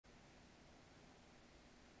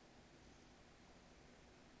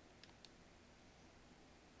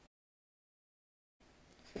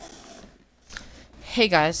Hey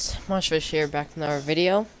guys, Monshfish here, back in our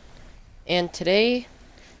video. And today,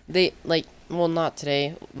 well, not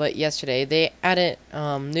today, but yesterday, they added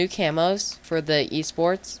new camos for the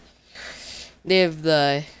eSports. They have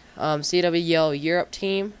the CWL Europe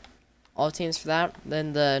team, all teams for that,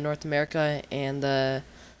 then the North America and the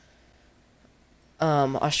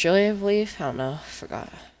Australia, I believe. I don't know, forgot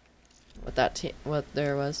what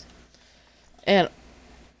there was. And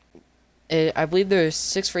I believe there's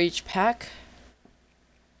 6 for each pack.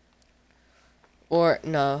 Or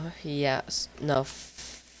no, yes, no,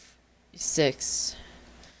 6,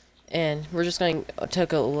 and we're just going to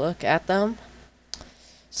take a look at them.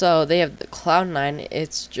 So they have the Cloud9.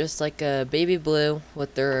 It's just like a baby blue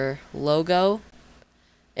with their logo,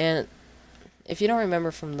 and if you don't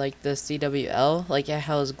remember from like the CWL, like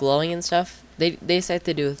how it's glowing and stuff, they decided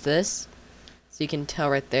to do with this, so you can tell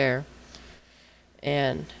right there.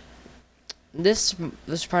 And this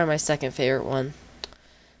is probably my second favorite one.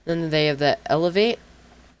 Then they have the Elevate.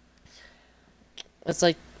 It's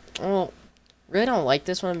like, well, really don't like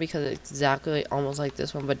this one because it's exactly almost like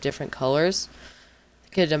this one, but different colors.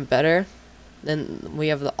 Could have done better. Then we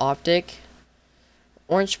have the Optic.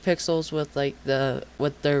 Orange pixels with like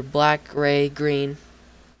with their black, gray, green,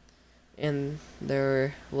 and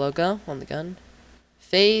their logo on the gun.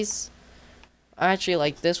 Phase. I actually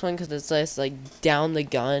like this one because it's like down the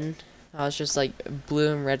gun. It's just like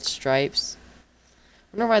blue and red stripes.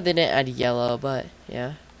 I don't know why they didn't add yellow, but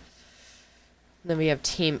yeah. Then we have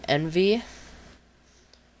Team Envy.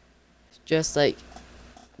 Just like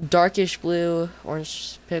darkish blue,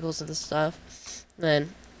 orange pickles and stuff.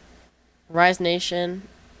 Then Rise Nation.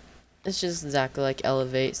 It's just exactly like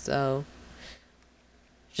Elevate, so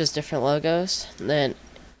just different logos. And then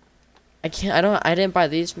I didn't buy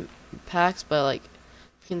these packs, but like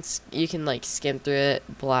you can like skim through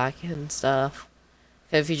it, black and stuff.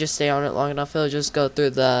 If you just stay on it long enough, it'll just go through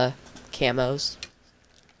the camos,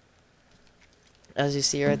 as you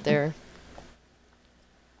see right there.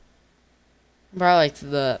 But I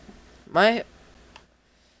like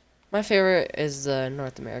my favorite is the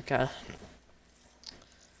North America.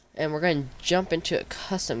 And we're going to jump into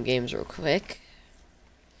custom games real quick.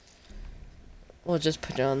 We'll just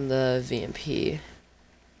put it on the VMP.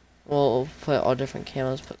 We'll put all different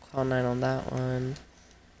camos, put Cloud9 on that one.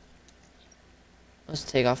 Let's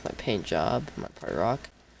take off my paint job, my party rock,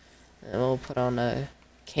 and we'll put on a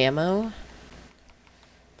camo.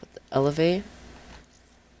 Put the Elevate.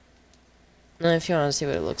 And if you want to see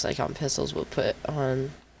what it looks like on pistols, we'll put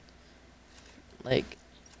on like,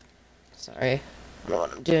 sorry, I don't know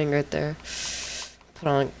what I'm doing right there. Put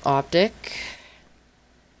on Optic.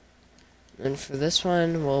 And for this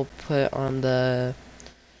one, we'll put on the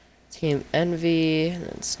Team Envy, and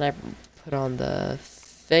then Sniper put on the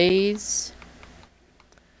Phase.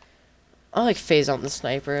 I like Phase on the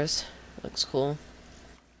snipers. Looks cool.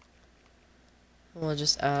 We'll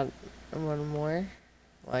just add one more.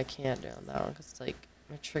 Well, I can't do it on that one because it's like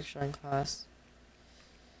my trick shot class.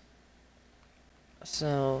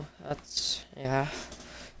 So that's, yeah.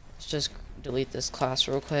 Let's just delete this class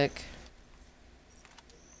real quick.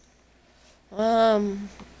 Which one?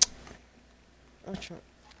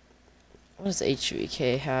 What does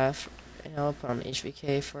HVK have? And I'll put on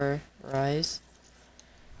HVK for Rise.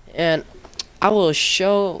 And I will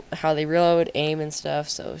show how they reload, aim, and stuff,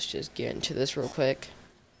 so let's just get into this real quick.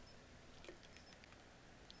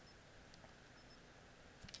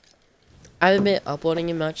 I haven't been uploading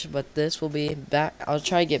it much, but this will be back. I'll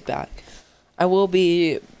try to get back. I will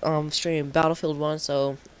be streaming Battlefield 1,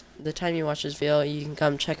 so the time you watch this video, you can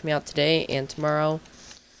come check me out today and tomorrow.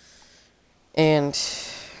 And,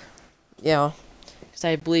 yeah, because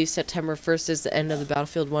I believe September 1st is the end of the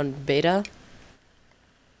Battlefield 1 beta.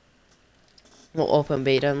 We'll open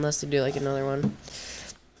beta unless they do like another one.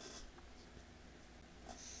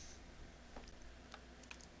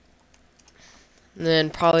 And then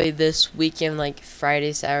probably this weekend, like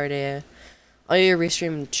Friday, Saturday, I'll either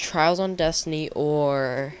restream Trials on Destiny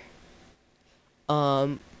or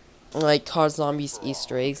like COD Zombies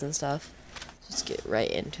Easter eggs and stuff. Let's get right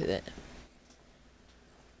into it.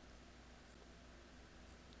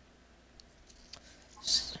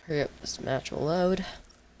 Just hurry up, this match will load.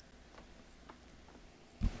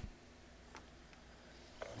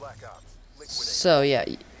 So yeah,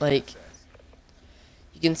 like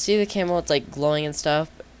you can see the camo, it's like glowing and stuff.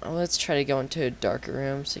 Let's try to go into a darker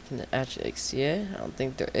room so you can actually like see it. I don't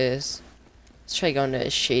think there is. Let's try to go into a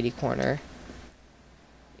shady corner.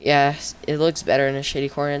 Yeah, it looks better in a shady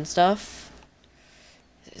corner and stuff.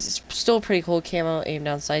 It's still a pretty cool camo, aim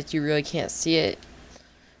down sights. You really can't see it.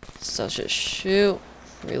 So let's just shoot,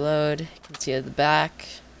 reload. You can see it at the back.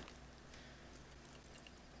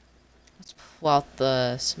 pull out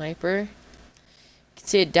the sniper. You can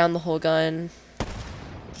see it down the whole gun.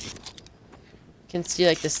 You can see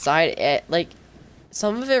like the side, like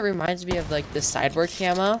some of it reminds me of like the sideboard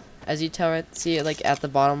camo, as you see it like at the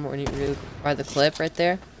bottom when you really by the clip right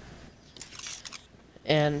there.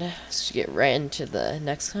 And let's get right into the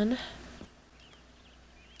next gun.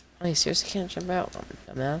 Oh, you seriously can't jump out? Oh,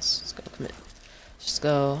 dumbass. Let's go commit. Just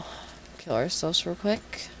go kill ourselves real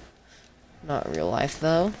quick. Not in real life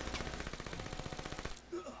though.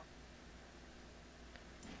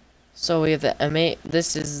 So we have the M8.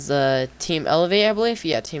 This is the Team Elevate, I believe.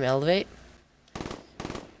 Yeah, Team Elevate.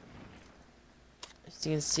 As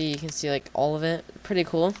you can see like all of it. Pretty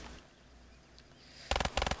cool.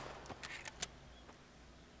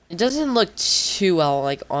 It doesn't look too well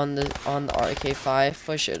like on the RK5.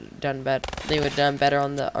 Wish it would done better. They would have done better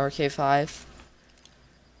on the RK5.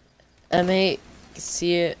 M8, you can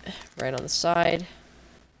see it right on the side.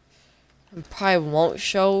 I probably won't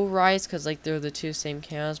show Rise because like they're the two same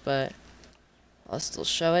camos, but I'll still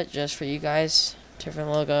show it just for you guys. Different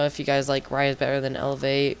logo. If you guys like Rise better than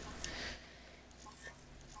Elevate,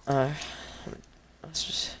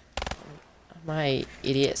 my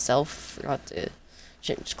idiot self forgot to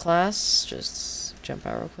change class. Just jump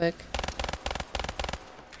out real quick.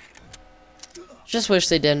 Just wish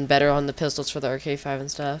they did better on the pistols for the RK5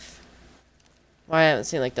 and stuff. Why I haven't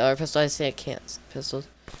seen like the other pistol. I say I can't pistols.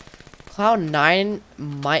 Cloud9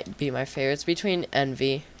 might be my favorite. It's between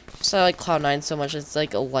Envy. Just I like Cloud9 so much. It's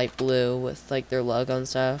like a light blue with like their logo and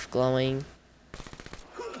stuff glowing.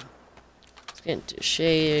 Let's get into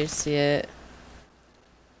shade. See it.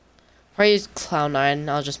 Probably use Cloud9.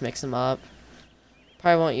 I'll just mix them up.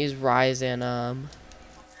 Probably won't use Rise and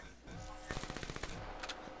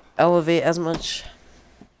Elevate as much.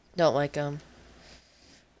 Don't like them.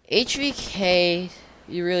 HVK,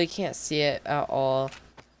 you really can't see it at all.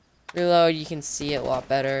 Reload, you can see it a lot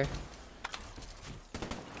better.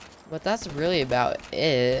 But that's really about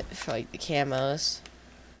it for like the camos.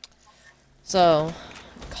 So,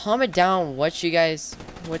 comment down which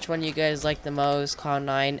one you guys like the most.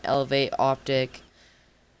 Cloud9, Elevate, Optic,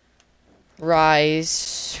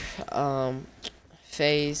 Rise,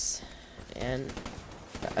 Phase, and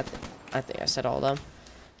I think I said all of them.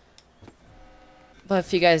 But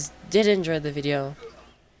if you guys did enjoy the video,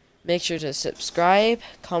 make sure to subscribe,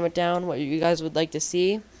 comment down what you guys would like to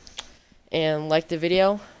see, and like the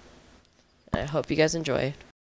video. I hope you guys enjoy.